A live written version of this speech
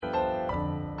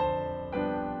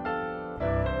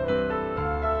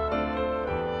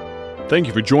Thank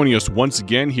you for joining us once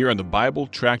again here on the Bible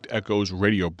Tract Echoes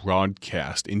radio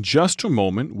broadcast. In just a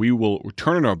moment, we will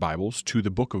return in our Bibles to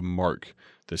the book of Mark,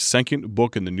 the second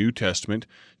book in the New Testament,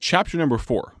 chapter number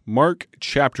 4. Mark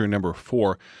chapter number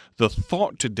 4. The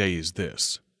thought today is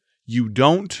this: you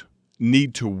don't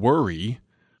need to worry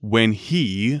when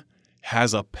he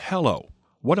has a pillow.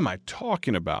 What am I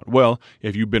talking about? Well,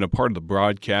 if you've been a part of the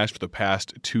broadcast for the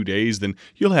past 2 days, then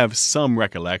you'll have some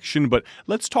recollection, but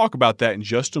let's talk about that in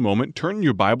just a moment. Turn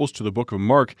your Bibles to the book of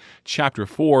Mark, chapter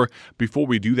 4. Before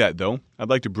we do that, though, I'd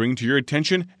like to bring to your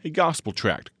attention a gospel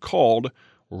tract called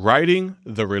Riding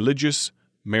the Religious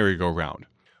Merry-Go-Round.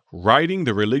 Riding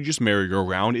the Religious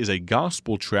Merry-Go-Round is a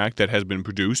gospel tract that has been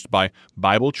produced by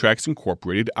Bible Tracts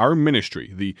Incorporated, our ministry,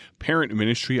 the parent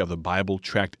ministry of the Bible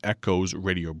Tract Echoes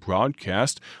radio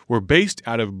broadcast. We're based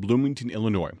out of Bloomington,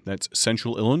 Illinois. That's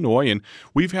central Illinois, and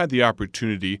we've had the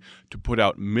opportunity to put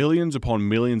out millions upon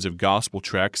millions of gospel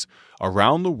tracts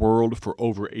around the world for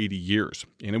over 80 years.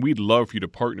 And we'd love for you to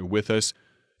partner with us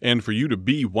and for you to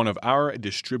be one of our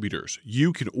distributors.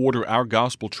 You can order our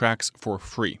gospel tracts for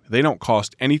free. They don't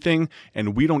cost anything,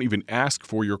 and we don't even ask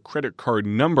for your credit card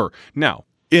number. Now,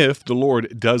 if the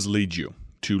Lord does lead you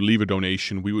to leave a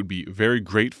donation, we would be very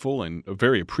grateful and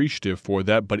very appreciative for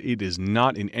that, but it is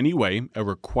not in any way a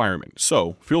requirement.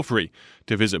 So feel free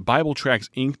to visit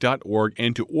BibleTractsInc.org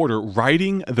and to order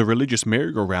Riding the Religious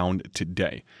Merry-Go-Round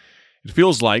today. It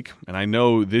feels like, and I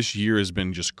know this year has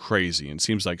been just crazy, and it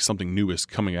seems like something new is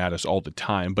coming at us all the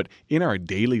time, but in our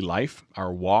daily life,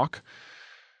 our walk,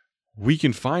 we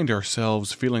can find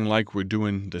ourselves feeling like we're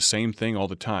doing the same thing all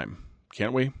the time,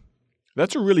 can't we?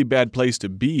 That's a really bad place to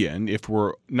be in if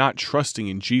we're not trusting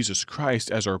in Jesus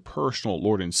Christ as our personal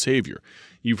Lord and Savior.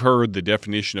 You've heard the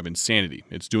definition of insanity.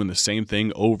 It's doing the same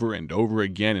thing over and over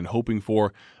again and hoping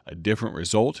for a different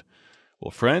result. Well,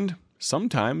 friend,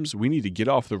 sometimes we need to get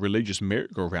off the religious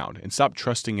merry-go-round and stop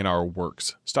trusting in our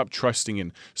works. Stop trusting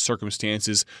in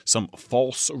circumstances, some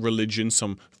false religion,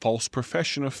 some false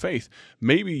profession of faith.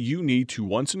 Maybe you need to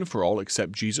once and for all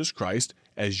accept Jesus Christ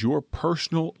as your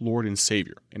personal Lord and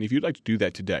Savior. And if you'd like to do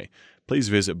that today, please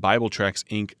visit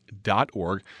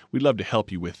BibleTractsInc.org. We'd love to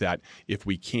help you with that if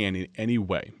we can in any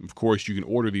way. Of course, you can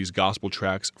order these gospel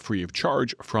tracts free of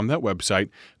charge from that website.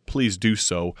 Please do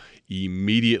so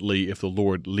immediately if the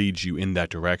Lord leads you in that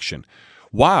direction.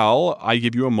 While I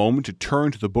give you a moment to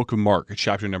turn to the book of Mark,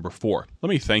 chapter number 4, let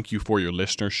me thank you for your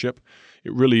listenership.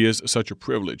 It really is such a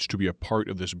privilege to be a part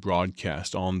of this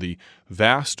broadcast on the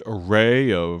vast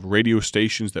array of radio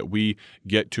stations that we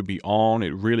get to be on.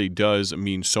 It really does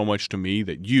mean so much to me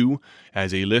that you,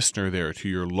 as a listener there to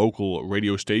your local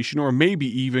radio station, or maybe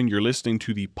even you're listening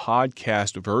to the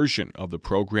podcast version of the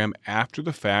program after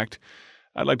the fact,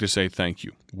 I'd like to say thank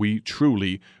you. We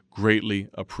truly greatly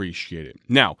appreciate it.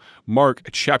 Now, Mark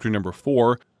chapter number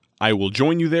 4, I will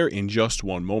join you there in just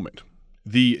one moment.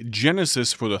 The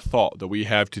genesis for the thought that we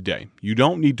have today, you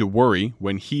don't need to worry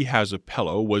when he has a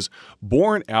pillow, was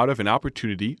born out of an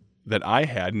opportunity that I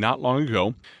had not long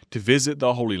ago to visit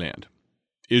the Holy Land,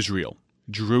 Israel,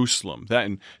 Jerusalem. That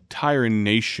entire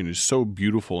nation is so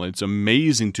beautiful, and it's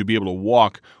amazing to be able to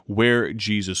walk where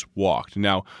Jesus walked.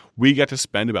 Now, we got to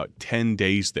spend about 10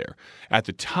 days there. At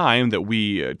the time that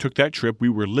we took that trip, we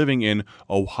were living in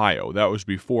Ohio. That was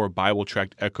before Bible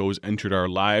Tract Echoes entered our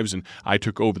lives, and I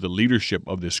took over the leadership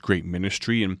of this great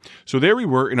ministry. And so there we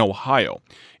were in Ohio,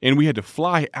 and we had to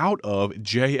fly out of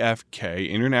JFK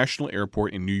International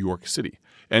Airport in New York City.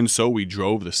 And so we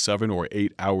drove the 7 or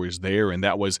 8 hours there, and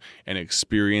that was an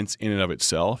experience in and of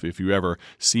itself. If you ever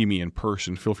see me in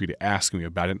person, feel free to ask me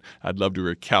about it. I'd love to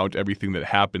recount everything that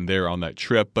happened there on that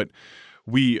trip. But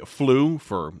we flew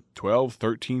for 12,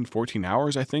 13, 14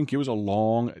 hours, I think. It was a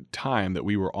long time that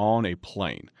we were on a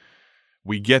plane.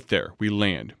 We get there, we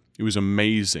land. It was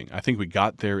amazing. I think we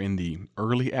got there in the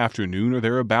early afternoon or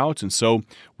thereabouts, and so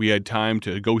we had time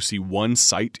to go see one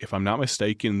site, if I'm not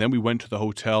mistaken. And then we went to the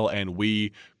hotel and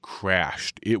we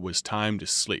crashed. It was time to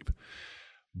sleep.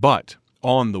 But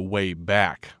on the way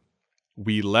back,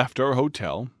 we left our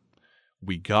hotel.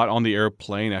 We got on the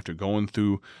airplane after going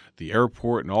through the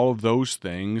airport and all of those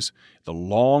things. The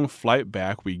long flight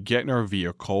back, we get in our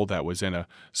vehicle that was in a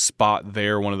spot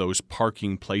there, one of those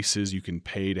parking places you can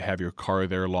pay to have your car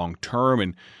there long term.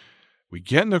 And we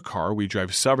get in the car, we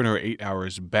drive 7 or 8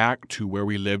 hours back to where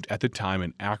we lived at the time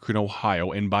in Akron,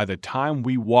 Ohio. And by the time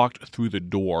we walked through the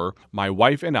door, my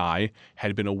wife and I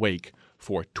had been awake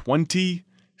for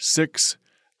 26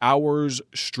 hours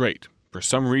straight. For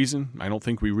some reason, I don't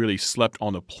think we really slept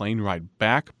on the plane ride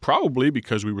back, probably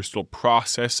because we were still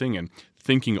processing and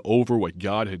thinking over what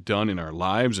God had done in our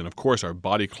lives. And of course, our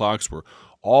body clocks were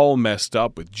all messed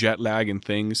up with jet lag and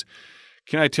things.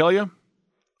 Can I tell you?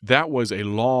 That was a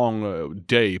long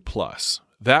day plus.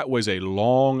 That was a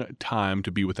long time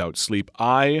to be without sleep.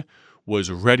 I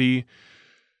was ready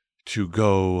to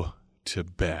go to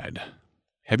bed.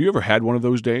 Have you ever had one of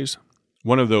those days?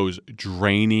 One of those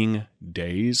draining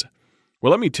days? Well,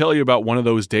 let me tell you about one of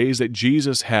those days that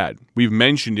Jesus had. We've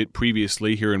mentioned it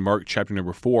previously here in Mark chapter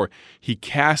number 4. He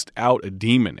cast out a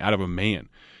demon out of a man.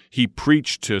 He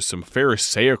preached to some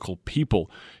Pharisaical people.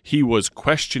 He was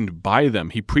questioned by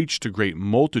them. He preached to great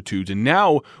multitudes. And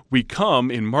now we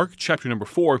come in Mark chapter number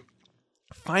 4,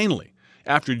 finally,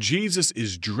 after Jesus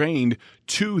is drained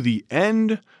to the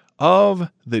end of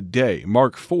the day.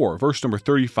 Mark 4, verse number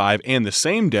 35, and the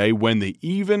same day when the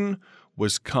even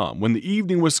was come. When the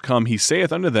evening was come, he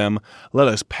saith unto them, Let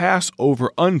us pass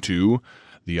over unto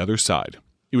the other side.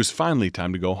 It was finally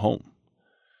time to go home.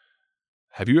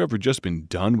 Have you ever just been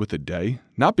done with a day?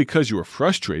 Not because you were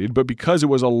frustrated, but because it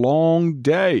was a long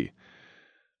day.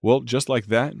 Well, just like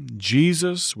that,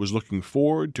 Jesus was looking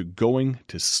forward to going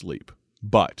to sleep.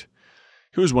 But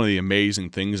here's one of the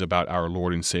amazing things about our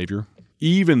Lord and Savior.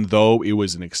 Even though it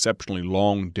was an exceptionally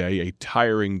long day, a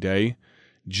tiring day,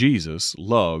 Jesus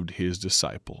loved his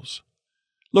disciples.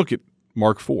 Look at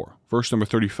Mark 4, verse number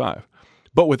 35.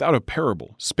 But without a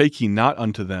parable spake he not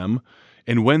unto them,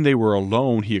 and when they were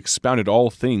alone, he expounded all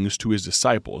things to his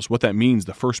disciples. What that means,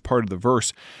 the first part of the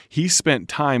verse, he spent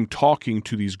time talking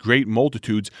to these great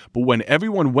multitudes, but when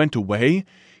everyone went away,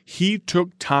 he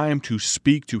took time to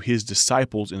speak to his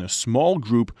disciples in a small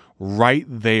group right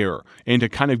there and to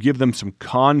kind of give them some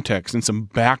context and some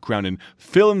background and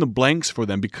fill in the blanks for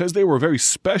them because they were very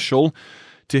special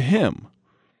to him.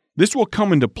 This will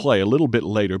come into play a little bit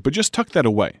later, but just tuck that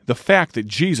away. The fact that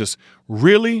Jesus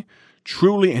really,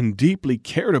 truly, and deeply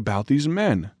cared about these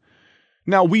men.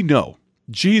 Now we know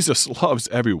Jesus loves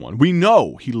everyone. We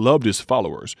know he loved his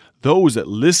followers, those that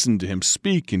listened to him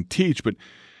speak and teach, but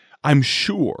I'm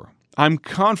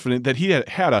confident that he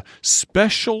had a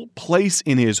special place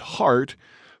in his heart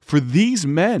for these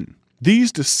men,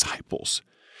 these disciples.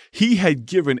 He had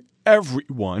given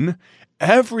everyone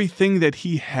everything that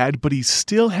he had, but he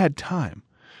still had time,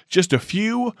 just a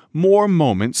few more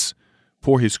moments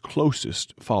for his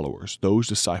closest followers, those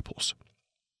disciples.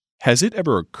 Has it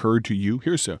ever occurred to you,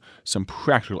 here's some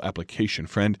practical application,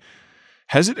 friend.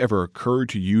 Has it ever occurred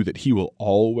to you that he will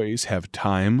always have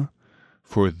time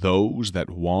for those that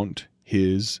want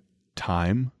his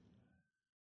time?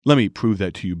 Let me prove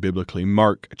that to you biblically.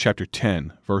 Mark chapter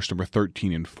 10, verse number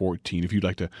 13 and 14. If you'd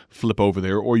like to flip over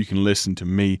there, or you can listen to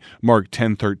me. Mark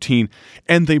 10:13.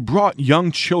 And they brought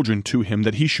young children to him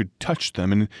that he should touch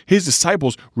them, and his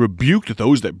disciples rebuked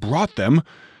those that brought them.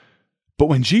 But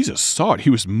when Jesus saw it,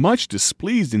 he was much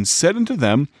displeased, and said unto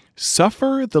them,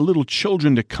 Suffer the little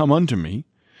children to come unto me,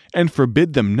 and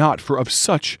forbid them not, for of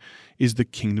such is the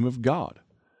kingdom of God.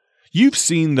 You've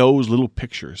seen those little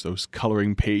pictures, those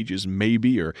coloring pages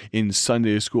maybe, or in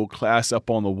Sunday school class up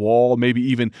on the wall, maybe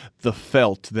even the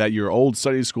felt that your old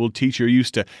Sunday school teacher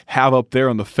used to have up there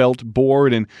on the felt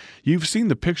board, and you've seen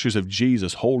the pictures of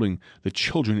Jesus holding the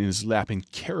children in his lap and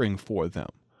caring for them.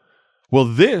 Well,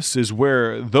 this is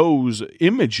where those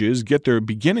images get their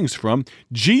beginnings from.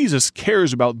 Jesus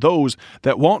cares about those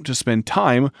that want to spend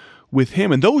time with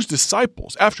him. And those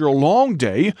disciples, after a long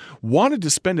day, wanted to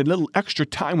spend a little extra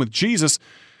time with Jesus.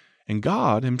 And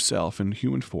God himself in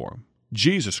human form,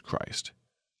 Jesus Christ,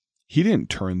 he didn't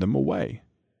turn them away.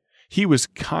 He was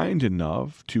kind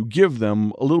enough to give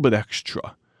them a little bit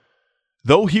extra.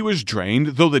 Though he was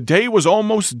drained, though the day was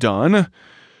almost done,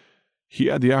 he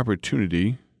had the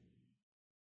opportunity,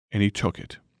 and he took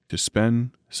it to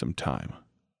spend some time.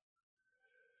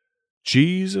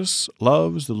 Jesus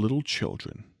loves the little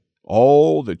children,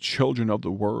 all the children of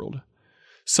the world.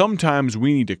 Sometimes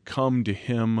we need to come to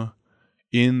him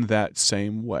in that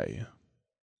same way.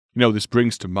 You know, this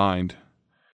brings to mind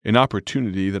an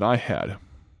opportunity that I had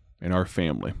in our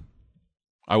family.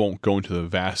 I won't go into the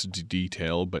vast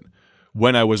detail, but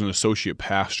when I was an associate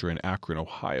pastor in Akron,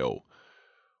 Ohio,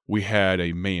 we had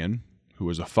a man who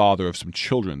was a father of some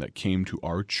children that came to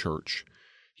our church.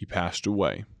 He passed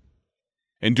away.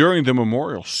 And during the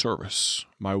memorial service,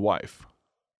 my wife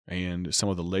and some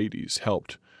of the ladies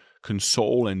helped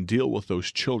console and deal with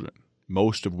those children,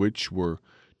 most of which were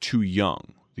too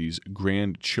young. These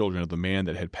grandchildren of the man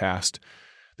that had passed,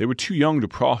 they were too young to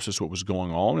process what was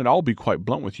going on, and I'll be quite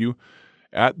blunt with you,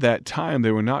 at that time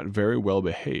they were not very well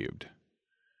behaved.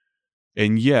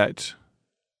 And yet,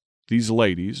 these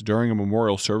ladies, during a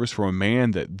memorial service for a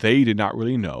man that they did not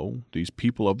really know, these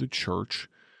people of the church,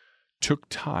 took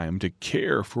time to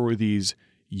care for these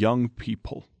young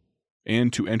people.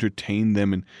 and to entertain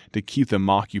them and to keep them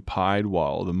occupied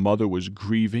while the mother was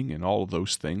grieving and all of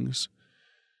those things.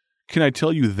 Can I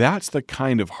tell you that's the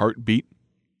kind of heartbeat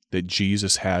that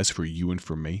Jesus has for you and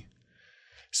for me?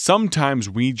 Sometimes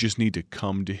we just need to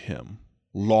come to Him,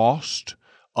 lost,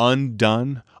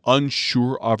 undone,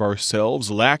 unsure of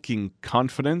ourselves, lacking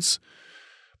confidence,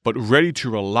 but ready to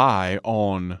rely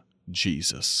on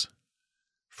Jesus.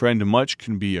 Friend, much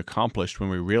can be accomplished when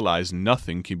we realize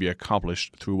nothing can be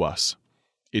accomplished through us.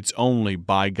 It's only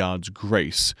by God's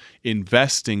grace,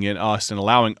 investing in us and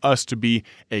allowing us to be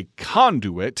a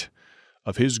conduit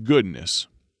of His goodness.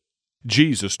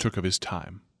 Jesus took of His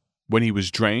time when He was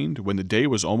drained, when the day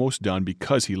was almost done,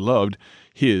 because He loved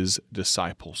His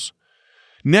disciples.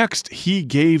 Next, He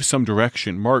gave some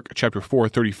direction. Mark chapter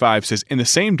 4:35 says, "In the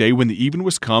same day when the even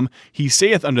was come, He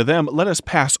saith unto them, Let us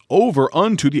pass over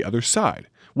unto the other side."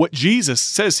 What Jesus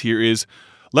says here is,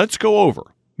 let's go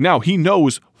over. Now, He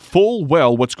knows full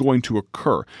well what's going to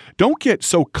occur. Don't get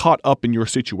so caught up in your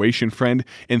situation, friend,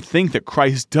 and think that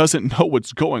Christ doesn't know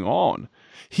what's going on.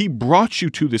 He brought you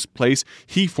to this place.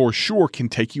 He for sure can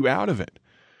take you out of it.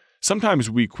 Sometimes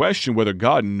we question whether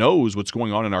God knows what's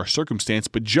going on in our circumstance,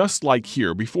 but just like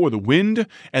here, before the wind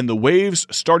and the waves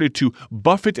started to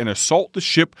buffet and assault the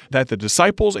ship that the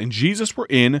disciples and Jesus were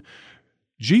in,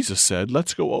 Jesus said,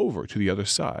 let's go over to the other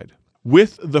side,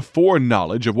 with the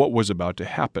foreknowledge of what was about to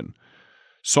happen.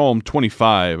 Psalm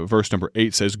 25, verse number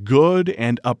 8 says, "Good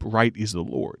and upright is the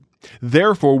Lord.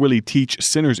 Therefore will He teach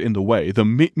sinners in the way. The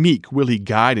meek will He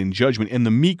guide in judgment, and the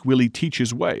meek will He teach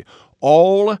His way.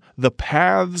 All the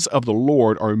paths of the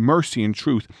Lord are mercy and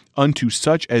truth unto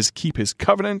such as keep His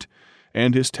covenant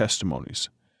and His testimonies."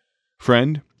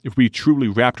 Friend, if we truly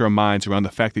wrapped our minds around the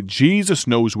fact that Jesus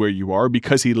knows where you are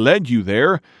because He led you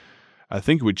there, I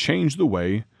think it would change the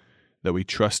way that we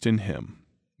trust in Him.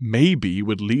 Maybe it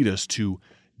would lead us to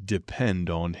depend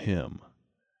on Him.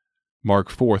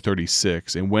 Mark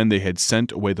 4:36, "And when they had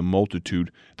sent away the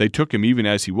multitude, they took Him even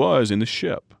as He was in the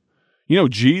ship." You know,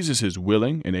 Jesus is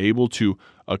willing and able to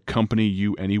accompany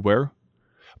you anywhere,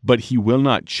 but He will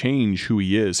not change who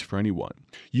He is for anyone.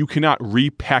 You cannot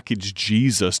repackage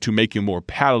Jesus to make Him more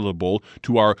palatable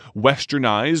to our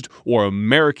westernized or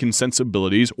American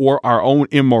sensibilities or our own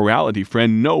immorality,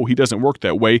 friend. No, He doesn't work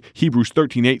that way. Hebrews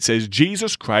 13:8 says,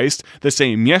 Jesus Christ, the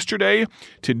same yesterday,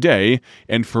 today,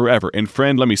 and forever. And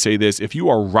friend, let me say this. If you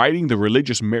are riding the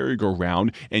religious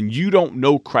merry-go-round and you don't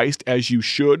know Christ as you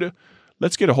should,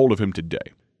 let's get a hold of Him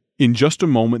today. In just a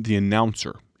moment, the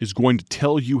announcer is going to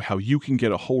tell you how you can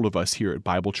get a hold of us here at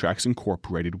Bible Tracts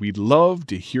Incorporated. We'd love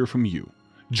to hear from you.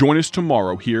 Join us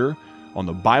tomorrow here on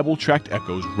the Bible Tract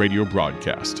Echoes radio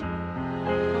broadcast.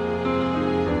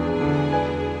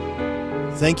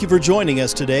 Thank you for joining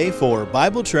us today for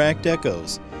Bible Tract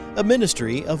Echoes, a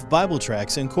ministry of Bible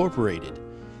Tracts Incorporated.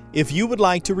 If you would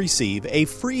like to receive a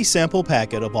free sample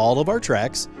packet of all of our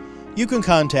tracts, you can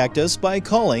contact us by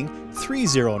calling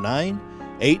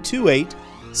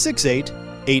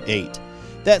 309-828-6888.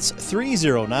 That's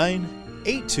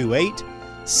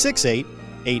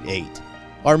 309-828-6888.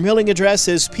 Our mailing address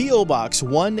is P.O. Box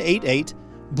 188,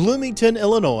 Bloomington,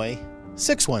 Illinois,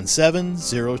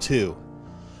 61702.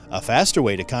 A faster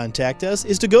way to contact us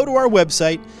is to go to our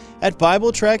website at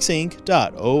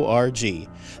BibleTractsInc.org.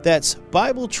 That's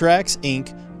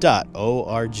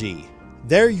BibleTractsInc.org.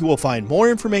 There you will find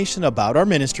more information about our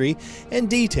ministry and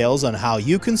details on how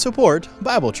you can support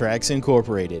Bible Tracts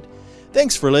Incorporated.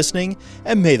 Thanks for listening,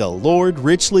 and may the Lord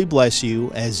richly bless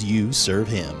you as you serve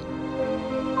Him.